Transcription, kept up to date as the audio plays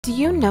Do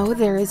you know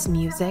there is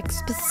music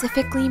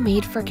specifically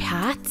made for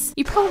cats?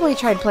 You probably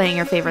tried playing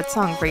your favorite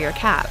song for your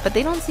cat, but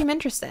they don't seem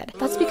interested.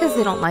 That's because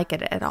they don't like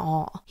it at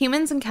all.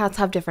 Humans and cats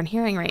have different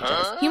hearing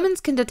ranges.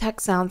 Humans can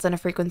detect sounds in a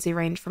frequency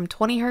range from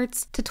 20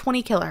 Hz to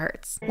 20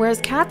 kHz,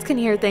 whereas cats can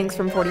hear things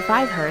from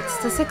 45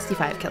 Hz to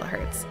 65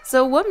 kHz.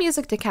 So what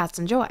music do cats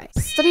enjoy?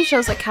 Study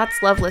shows that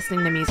cats love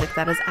listening to music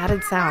that has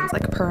added sounds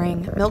like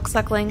purring, milk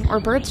suckling,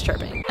 or birds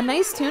chirping. A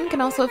nice tune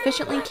can also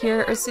efficiently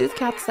cure or soothe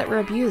cats that were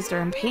abused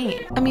or in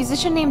pain. A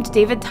musician named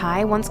David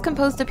Tye once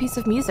composed a piece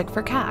of music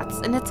for cats,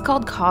 and it's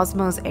called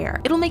Cosmos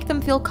Air. It'll make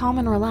them feel calm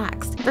and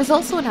relaxed. There's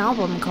also an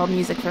album called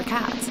Music for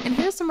Cats, and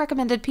here's some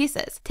recommended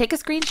pieces. Take a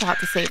screenshot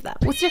to save them.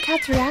 What's your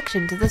cat's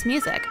reaction to this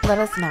music? Let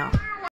us know.